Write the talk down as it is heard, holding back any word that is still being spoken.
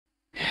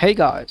Hey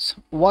guys,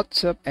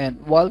 what's up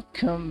and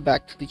welcome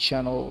back to the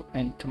channel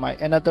and to my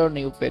another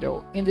new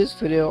video. In this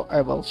video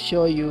I will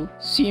show you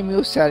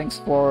Cemu settings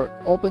for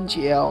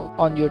OpenGL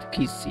on your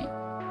PC.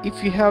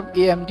 If you have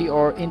AMD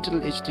or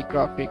Intel HD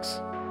graphics,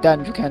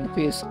 then you can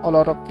face a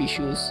lot of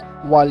issues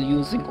while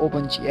using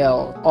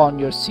OpenGL on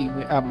your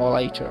Cemu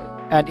emulator.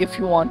 And if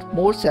you want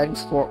more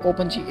settings for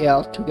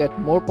OpenGL to get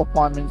more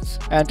performance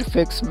and to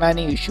fix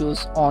many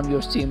issues on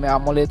your Cemu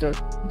emulator,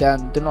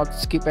 then do not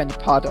skip any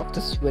part of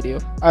this video.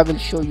 I will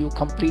show you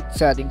complete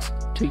settings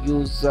to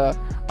use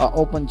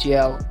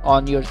OpenGL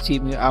on your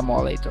Cemu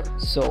emulator.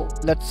 So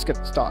let's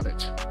get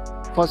started.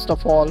 First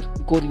of all,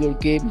 go to your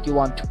game you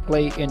want to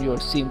play in your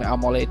Cemu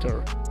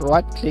emulator.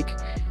 Right click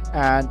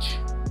and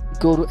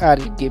go to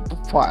edit game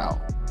file.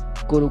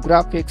 Go to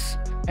graphics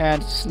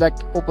and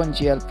select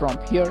OpenGL from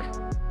here.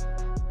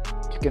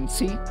 You can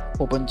see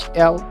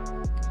OpenGL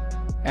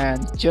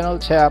and General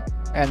tab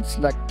and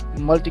select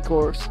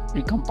multi-core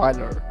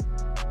recompiler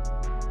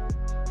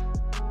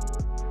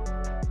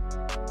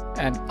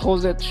and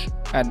close it.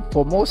 And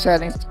for more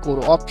settings,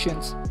 go to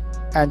options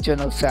and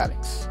general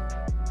settings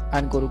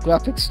and go to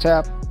graphics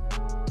tab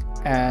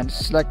and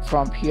select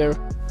from here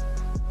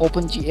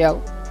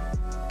OpenGL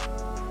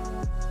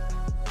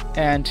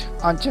and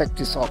uncheck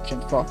this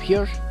option from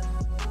here.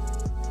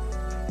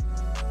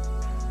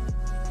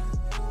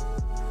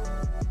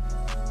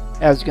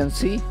 As you can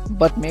see,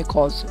 but may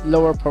cause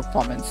lower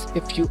performance.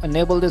 If you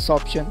enable this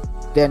option,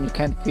 then you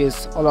can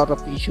face a lot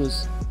of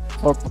issues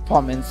for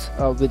performance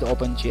with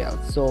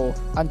OpenGL. So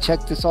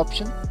uncheck this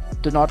option.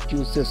 Do not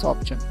use this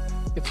option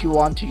if you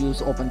want to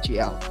use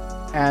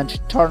OpenGL, and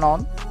turn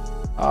on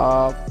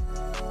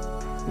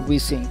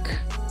vsync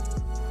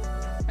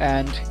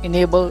and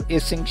enable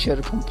async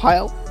share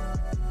compile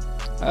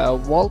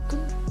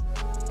welcome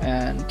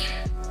and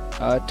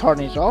turn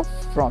it off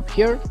from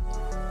here.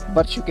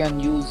 But you can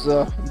use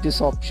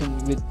this option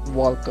with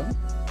welcome,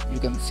 you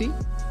can see.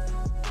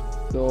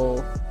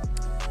 So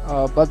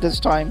but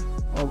this time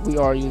we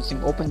are using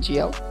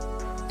OpenGL.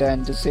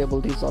 Then disable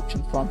this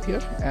option from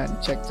here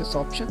and check this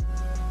option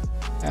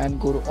and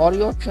go to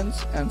audio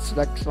options and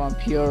select from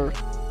here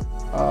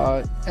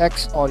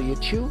X audio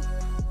 2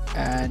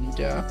 and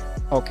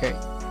okay.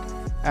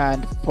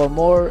 And for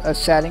more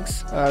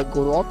settings,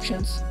 go to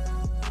options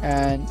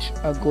and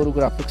go to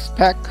graphics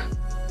pack.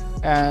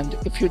 And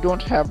if you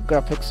don't have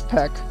graphics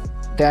pack,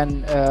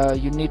 then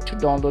you need to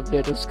download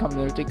latest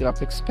community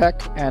graphics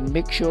pack and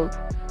make sure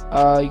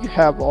you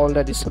have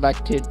already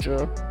selected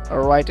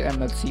right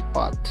MLC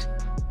path.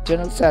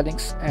 General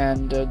settings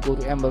and go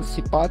to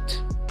MLC path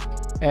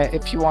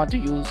if you want to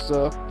use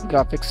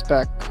graphics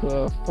pack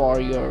for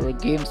your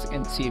games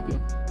in Cemu.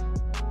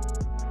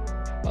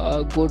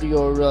 Go to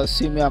your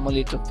Cemu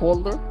emulator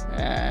folder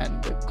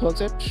and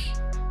close it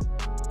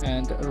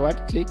and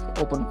right click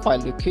open file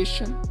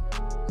location.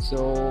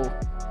 So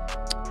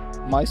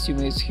my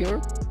Cemu is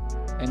here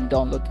in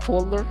download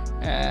folder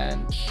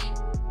and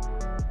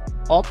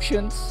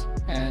options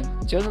and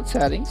general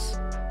settings,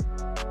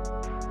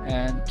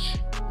 and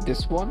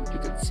this one you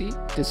can see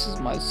this is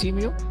my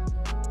Cemu,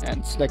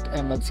 and select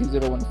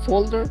MLC01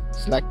 folder,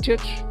 select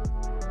it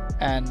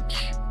and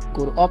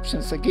go to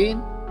options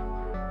again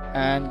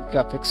and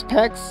graphics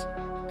packs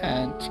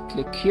and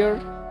click here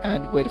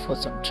and wait for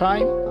some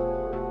time.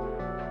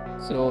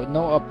 So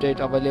no update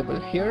available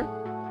here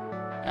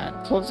and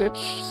close it.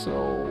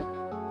 So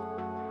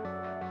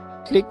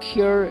click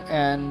here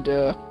and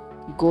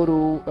go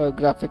to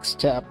graphics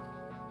tab.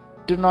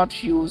 Do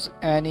not use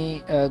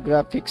any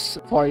graphics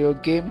for your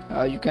game.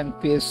 You can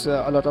face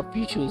a lot of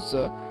issues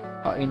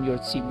in your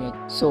Cemu.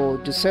 So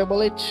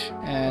disable it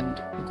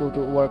and go to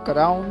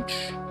workaround,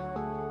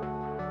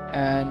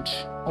 and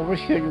over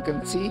here you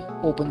can see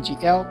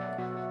OpenGL.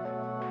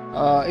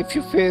 If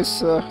you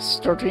face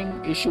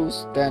stuttering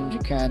issues, then you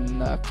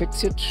can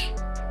fix it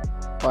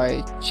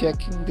by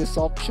checking this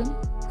option.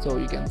 So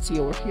you can see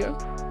over here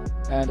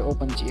and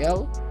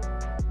OpenGL,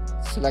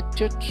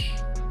 select it.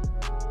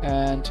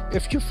 And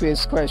if you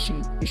face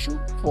crashing issue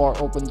for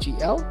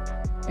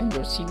OpenGL in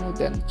your Cemu,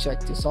 then check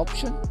this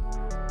option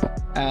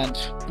and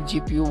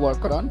GPU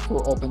workaround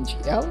for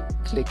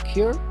OpenGL, click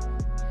here.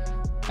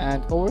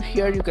 And over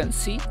here you can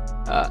see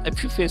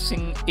if you're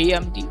facing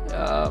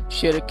AMD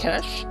shared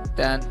cache,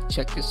 then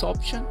check this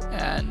option.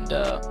 And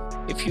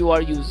if you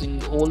are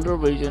using older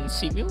version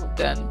Cemu,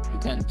 then you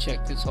can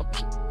check this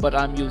option, but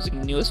I'm using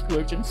newest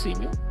version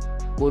Cemu.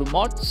 Go to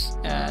mods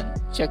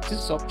and check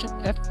this option,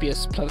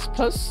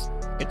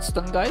 FPS++. It's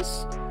done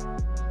guys,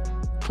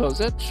 close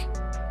it.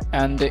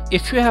 And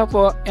if you have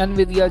a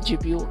NVIDIA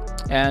GPU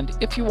and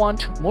if you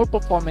want more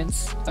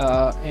performance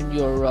in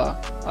your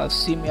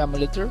Cemu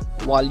emulator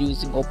while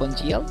using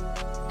OpenGL,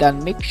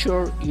 then make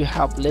sure you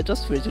have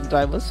latest version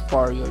drivers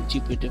for your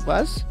GPU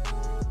device,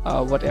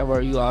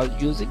 whatever you are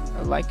using,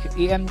 like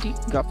AMD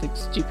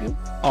graphics GPU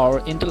or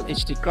Intel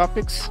HD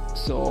graphics.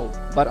 So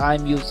but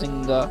I'm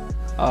using the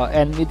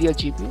NVIDIA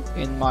GPU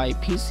in my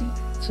PC,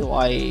 so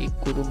I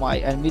go to my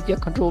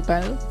NVIDIA control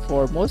panel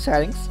for more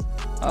settings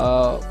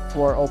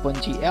for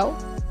OpenGL.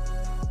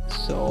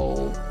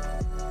 So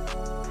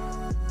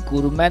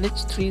go to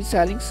manage 3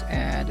 settings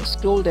and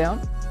scroll down.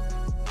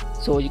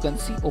 So you can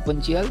see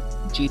OpenGL,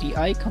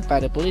 GDI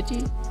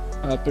compatibility,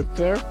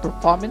 prepare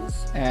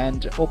performance,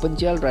 and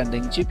OpenGL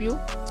rendering GPU.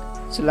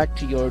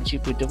 Select your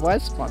GPU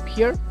device from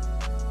here,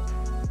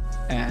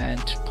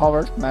 and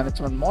power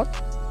management mode,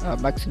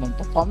 maximum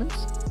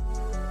performance,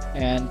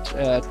 and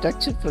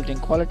texture filtering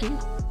quality,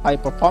 high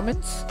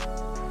performance,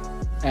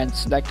 and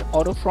select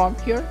auto from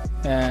here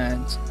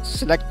and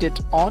select it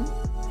on.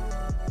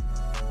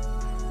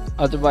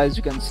 Otherwise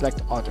you can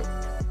select auto,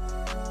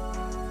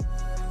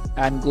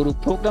 and go to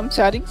program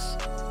settings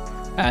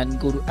and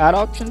go to add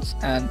options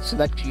and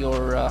select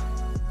your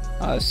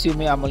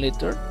Cemu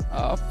Emulator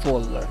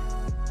folder.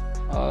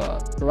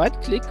 Right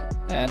click,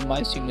 and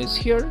my Cemu is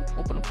here.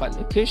 Open file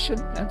location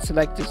and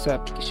select this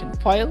application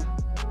file,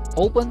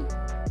 open,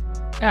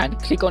 and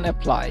click on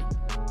apply,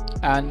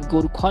 and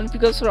go to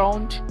configure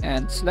surround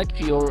and select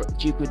your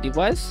GPU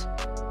device.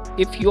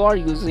 If you are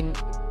using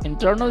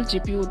internal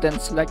GPU, then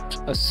select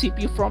a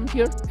CPU from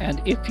here,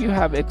 and if you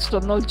have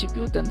external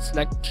GPU, then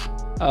select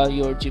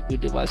your GPU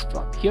device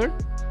from here.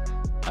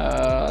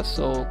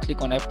 So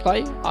click on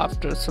apply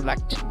after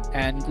selecting,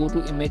 and go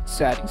to image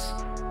settings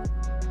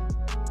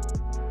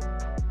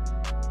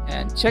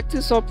and check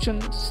this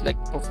option,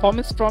 select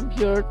performance from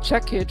here,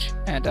 check it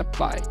and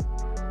apply,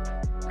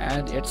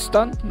 and it's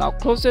done. Now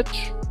close it.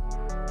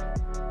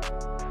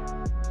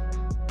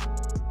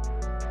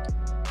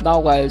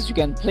 Now guys, you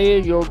can play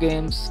your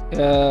games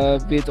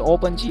with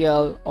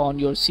OpenGL on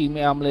your Cemu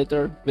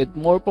emulator with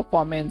more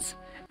performance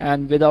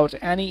and without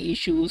any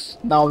issues.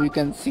 Now you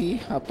can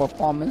see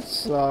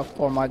performance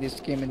for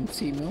this game in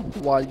Cemu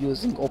while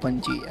using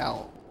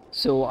OpenGL.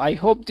 So I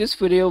hope this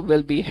video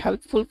will be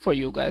helpful for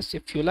you guys.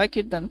 If you like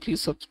it, then please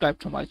subscribe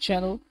to my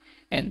channel,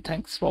 and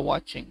thanks for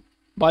watching.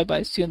 Bye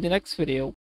bye, see you in the next video.